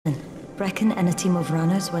Brecken and a team of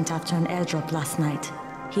runners went after an airdrop last night.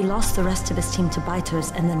 He lost the rest of his team to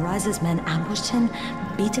biters, and then Rise's men ambushed him,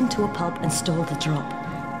 beat him to a pulp, and stole the drop.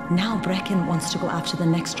 Now Brecken wants to go after the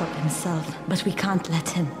next drop himself, but we can't let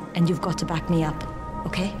him, and you've got to back me up,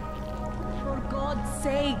 okay? For God's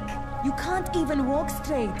sake! You can't even walk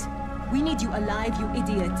straight! We need you alive, you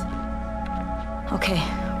idiot! Okay,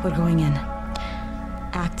 we're going in.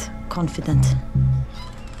 Act confident.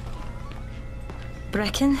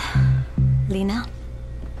 Brecken? Lena?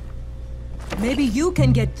 Maybe you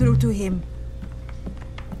can get through to him.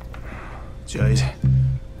 Jade,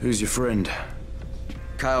 who's your friend?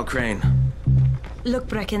 Kyle Crane. Look,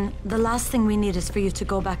 Brecken, the last thing we need is for you to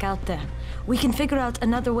go back out there. We can figure out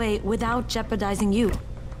another way without jeopardizing you.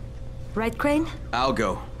 Right, Crane? I'll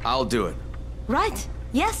go. I'll do it. Right.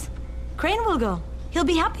 Yes. Crane will go. He'll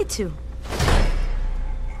be happy to.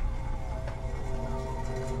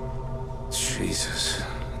 Jesus.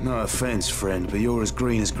 No offense, friend, but you're as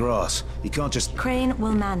green as grass. You can't just... Crane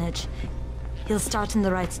will manage. He'll start in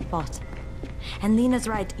the right spot. And Lena's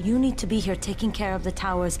right, you need to be here taking care of the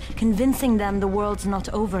towers, convincing them the world's not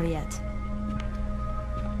over yet.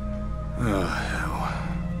 Oh, hell.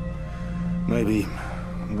 Maybe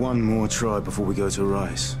one more try before we go to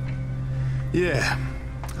Rise. Yeah,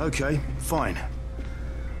 okay, fine.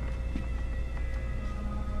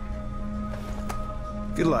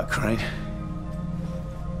 Good luck, Crane.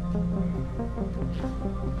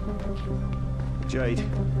 Jade,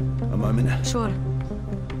 a moment. Sure.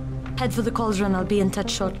 Head for the cauldron, I'll be in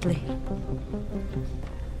touch shortly.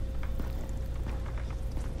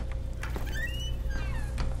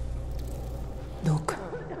 Look,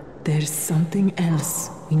 there's something else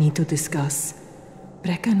we need to discuss.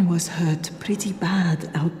 Brecken was hurt pretty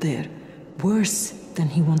bad out there. Worse than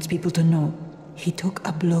he wants people to know. He took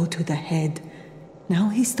a blow to the head. Now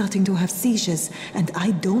he's starting to have seizures, and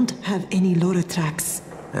I don't have any Loratrax.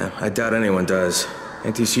 Yeah, I doubt anyone does.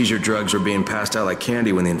 Anti-seizure drugs were being passed out like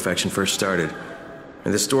candy when the infection first started.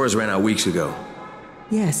 And the stores ran out weeks ago.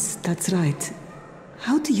 Yes, that's right.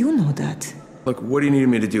 How do you know that? Look, what do you need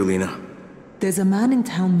me to do, Lena? There's a man in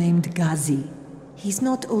town named Ghazi. He's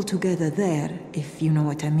not altogether there, if you know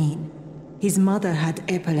what I mean. His mother had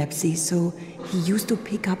epilepsy, so he used to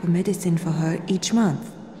pick up medicine for her each month.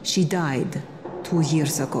 She died 2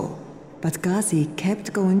 years ago, but Ghazi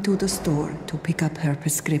kept going to the store to pick up her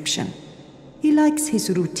prescription. He likes his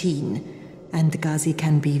routine, and Ghazi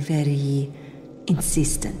can be very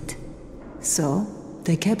insistent. So,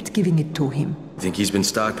 they kept giving it to him. Think he's been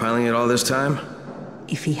stockpiling it all this time?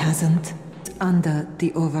 If he hasn't, it's under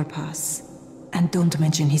the overpass. And don't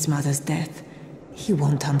mention his mother's death. He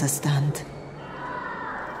won't understand.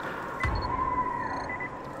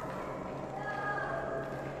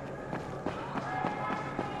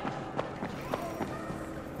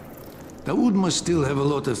 Dawood must still have a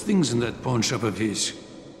lot of things in that pawn shop of his.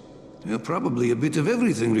 Yeah, probably a bit of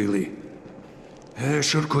everything, really.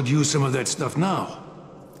 Sure could use some of that stuff now.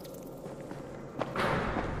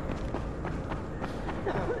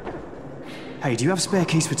 Hey, do you have spare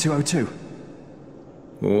keys for 202?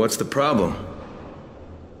 Well, what's the problem?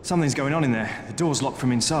 Something's going on in there. The door's locked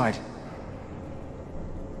from inside.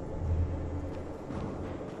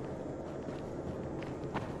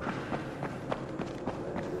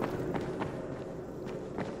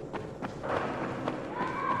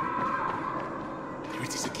 There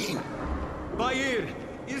it is again. Bayer,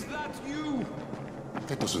 is that you?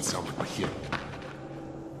 That doesn't sound like Bayer.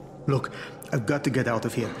 Look, I've got to get out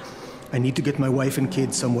of here. I need to get my wife and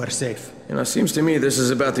kids somewhere safe. You know, seems to me this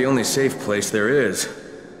is about the only safe place there is.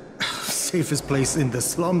 Safest place in the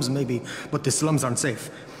slums, maybe, but the slums aren't safe.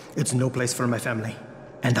 It's no place for my family.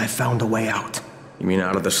 And I found a way out. You mean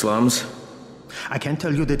out of the slums? I can't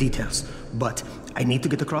tell you the details, but I need to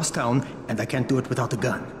get across town, and I can't do it without a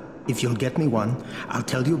gun. If you'll get me one, I'll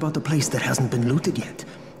tell you about the place that hasn't been looted yet.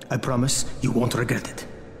 I promise you won't regret it.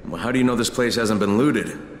 Well, how do you know this place hasn't been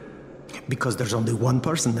looted? Because there's only one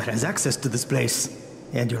person that has access to this place,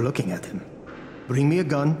 and you're looking at him. Bring me a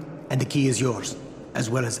gun, and the key is yours, as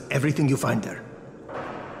well as everything you find there.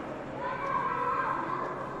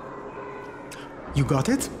 You got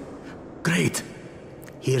it? Great.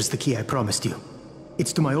 Here's the key I promised you.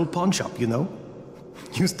 It's to my old pawn shop, you know?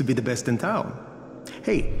 Used to be the best in town.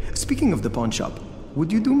 Hey, speaking of the pawn shop,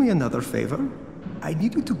 would you do me another favor? I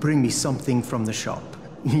need you to bring me something from the shop.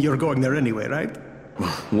 You're going there anyway, right?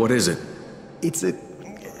 What is it? It's a...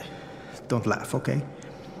 Don't laugh, okay?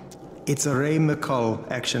 It's a Ray McCall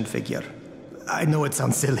action figure. I know it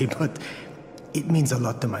sounds silly, but it means a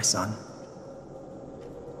lot to my son.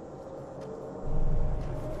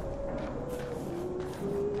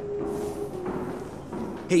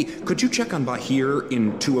 Hey, could you check on Bahir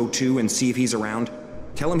in 202 and see if he's around?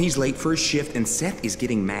 Tell him he's late for his shift and Seth is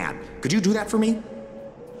getting mad. Could you do that for me?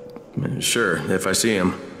 Sure, if I see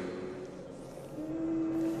him.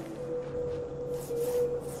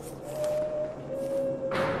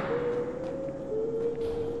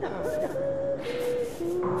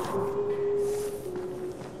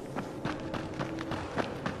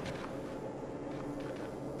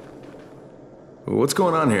 What's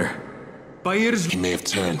going on here? He may have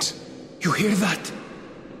turned. You hear that?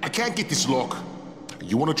 I can't get this lock.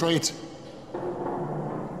 You want to try it?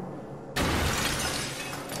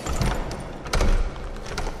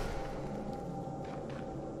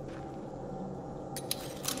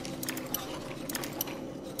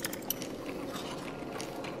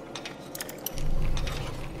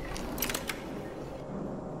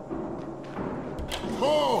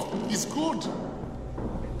 Oh, he's good.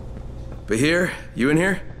 Bahir, you in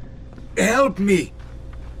here? Help me!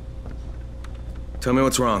 Tell me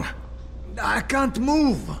what's wrong. I can't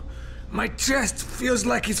move. My chest feels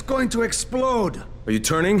like it's going to explode. Are you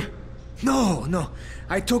turning? No.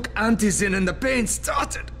 I took antizin and the pain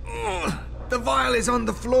started. Ugh. The vial is on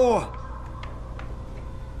the floor.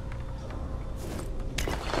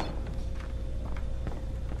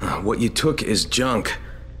 What you took is junk.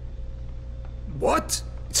 What?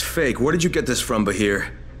 It's fake. Where did you get this from,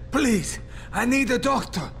 Bahir? Please, I need a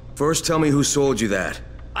doctor. First, tell me who sold you that.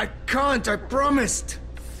 I can't, I promised.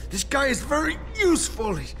 This guy is very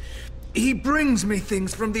useful. He brings me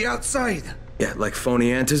things from the outside. Yeah, like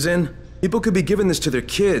phony antizin? People could be giving this to their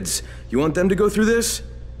kids. You want them to go through this?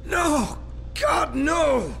 No! God,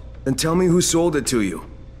 no! Then tell me who sold it to you.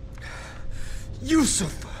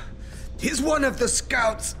 Yusuf. He's one of the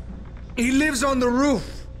scouts. He lives on the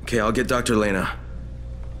roof. Okay, I'll get Dr. Lena.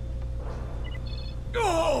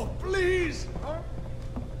 Oh, please!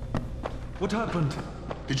 What happened?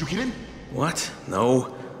 Did you kill him? What?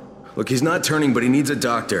 No. Look, he's not turning, but he needs a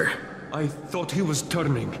doctor. I thought he was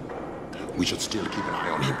turning. We should still keep an eye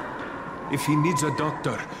on him. If he needs a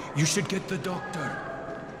doctor, you should get the doctor.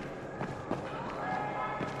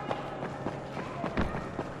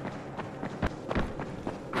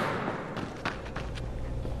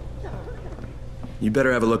 You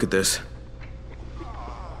better have a look at this.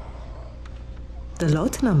 The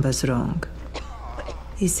lot number's wrong.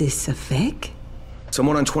 Is this a fake?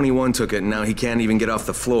 Someone on 21 took it, and now he can't even get off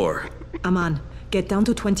the floor. Aman, get down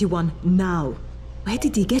to 21, now. Where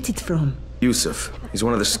did he get it from? Yusuf. He's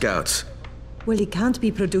one of the scouts. Well, he can't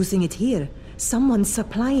be producing it here. Someone's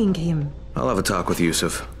supplying him. I'll have a talk with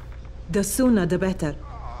Yusuf. The sooner the better.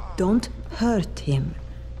 Don't hurt him.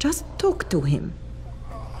 Just talk to him.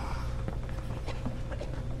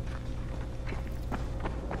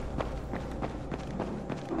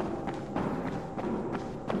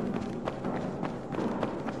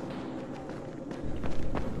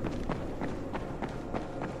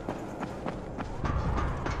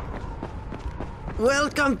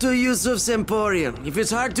 Welcome to Yusuf's Emporium. If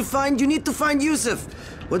it's hard to find, you need to find Yusuf.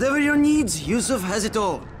 Whatever your needs, Yusuf has it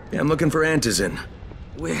all. Yeah, I'm looking for antizin.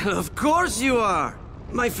 Well, of course you are.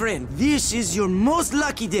 My friend, this is your most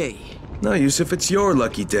lucky day. No, Yusuf, it's your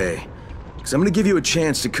lucky day. Because I'm gonna give you a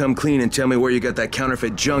chance to come clean and tell me where you got that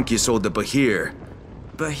counterfeit junk you sold to Bahir.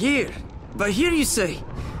 Bahir? Bahir, you say?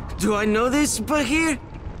 Do I know this Bahir?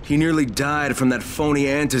 He nearly died from that phony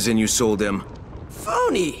antizin you sold him.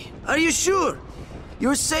 Phony? Are you sure?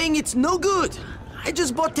 You're saying it's no good. I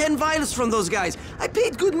just bought 10 vials from those guys. I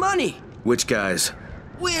paid good money. Which guys?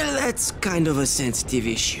 Well, that's kind of a sensitive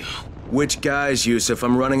issue. Which guys, Yusuf?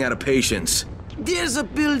 I'm running out of patience. There's a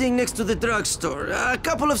building next to the drugstore. A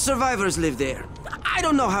couple of survivors live there. I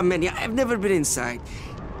don't know how many. I've never been inside.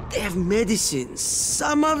 They have medicines.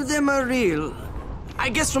 Some of them are real. I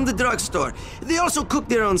guess from the drugstore. They also cook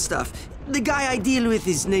their own stuff. The guy I deal with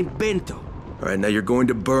is named Bento. All right, now you're going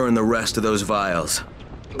to burn the rest of those vials.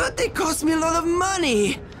 But they cost me a lot of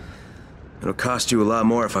money. It'll cost you a lot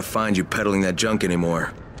more if I find you peddling that junk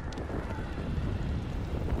anymore.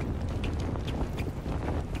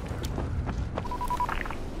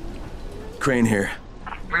 Crane here.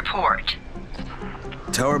 Report.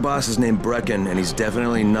 Tower boss is named Brecken, and he's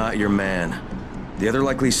definitely not your man. The other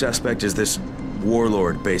likely suspect is this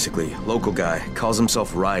warlord, basically. Local guy. Calls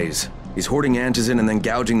himself Rise. He's hoarding antizin and then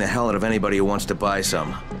gouging the hell out of anybody who wants to buy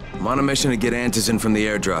some. I'm on a mission to get antizin from the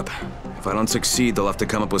airdrop. If I don't succeed, they'll have to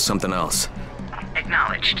come up with something else.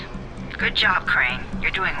 Acknowledged. Good job, Crane.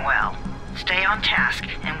 You're doing well. Stay on task,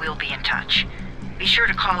 and we'll be in touch. Be sure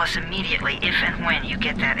to call us immediately if and when you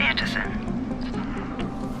get that antizin.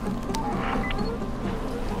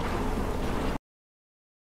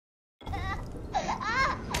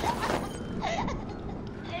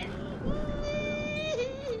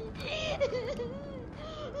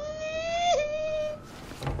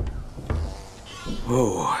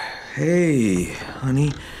 Whoa. Hey,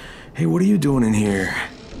 honey. Hey, what are you doing in here?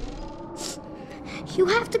 You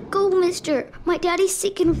have to go, mister. My daddy's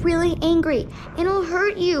sick and really angry, and it'll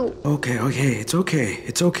hurt you. Okay. It's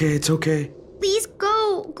okay. Please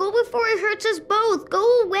go. Go before it hurts us both.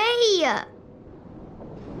 Go away.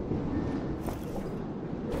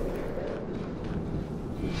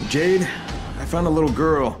 Jade, I found a little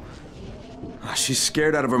girl. She's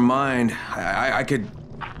scared out of her mind. I could...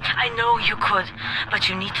 I know you could, but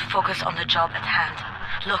you need to focus on the job at hand.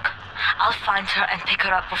 Look, I'll find her and pick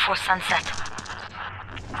her up before sunset.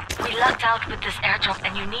 We lucked out with this airdrop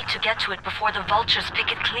and you need to get to it before the vultures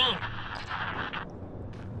pick it clean.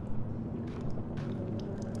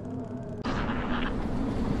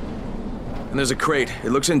 And there's a crate.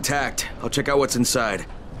 It looks intact. I'll check out what's inside.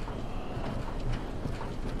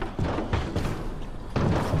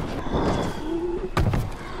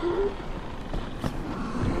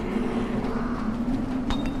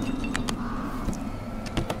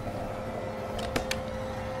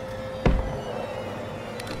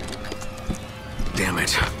 Damn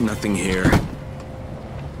it, nothing here. Did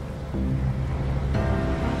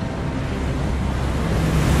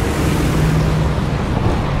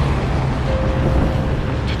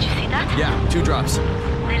you see that? Yeah, 2 drops.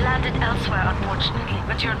 They landed elsewhere, unfortunately,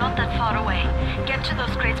 but you're not that far away. Get to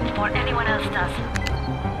those crates before anyone else does.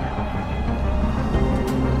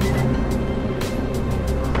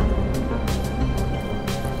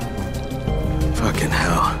 Fucking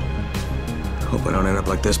hell. Hope I don't end up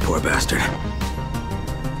like this poor bastard.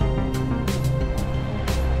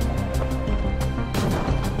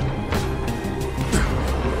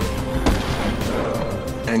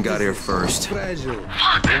 And got here first. Fuck!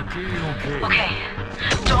 Okay,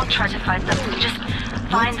 don't try to fight them. Just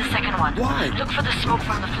find the second one. Why? Look for the smoke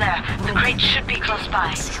from the flare. The crate should be close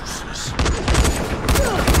by.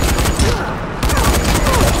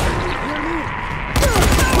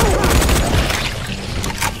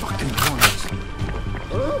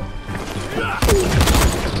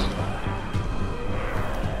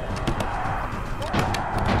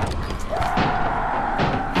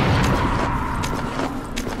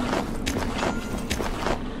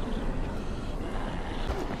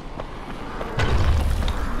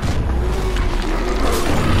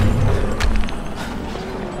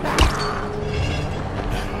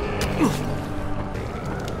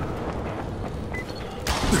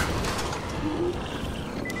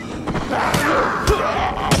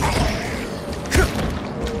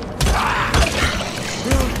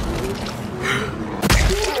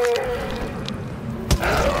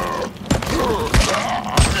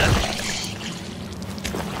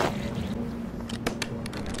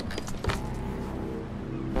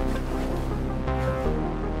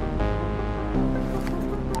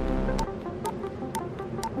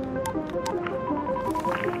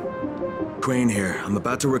 Crane here. I'm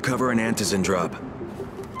about to recover an antizin drop. Good,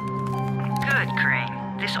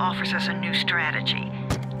 Crane. This offers us a new strategy.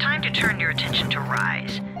 Time to turn your attention to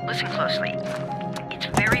Rise. Listen closely. It's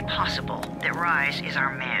very possible that Rise is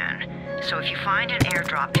our man. So if you find an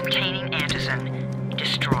airdrop containing antizin,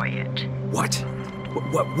 destroy it. What?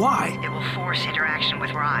 Why? It will force interaction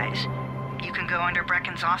with Rise. You can go under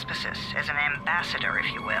Brecken's auspices as an ambassador,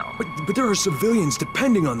 if you will. But there are civilians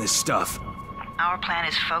depending on this stuff. Our plan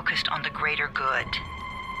is focused on the greater good.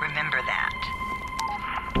 Remember that.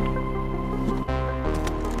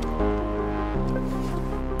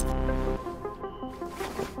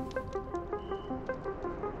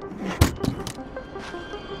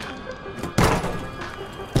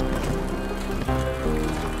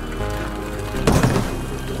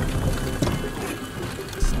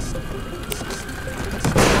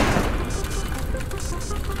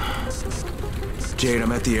 Jade,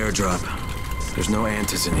 I'm at the airdrop. There's no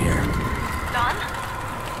antizin here. Done?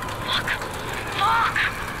 Fuck!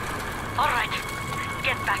 All right,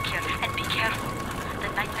 get back here and be careful. The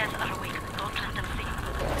nightmares are awake. Don't let them see you.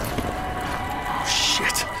 Oh,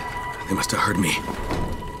 shit. They must have heard me.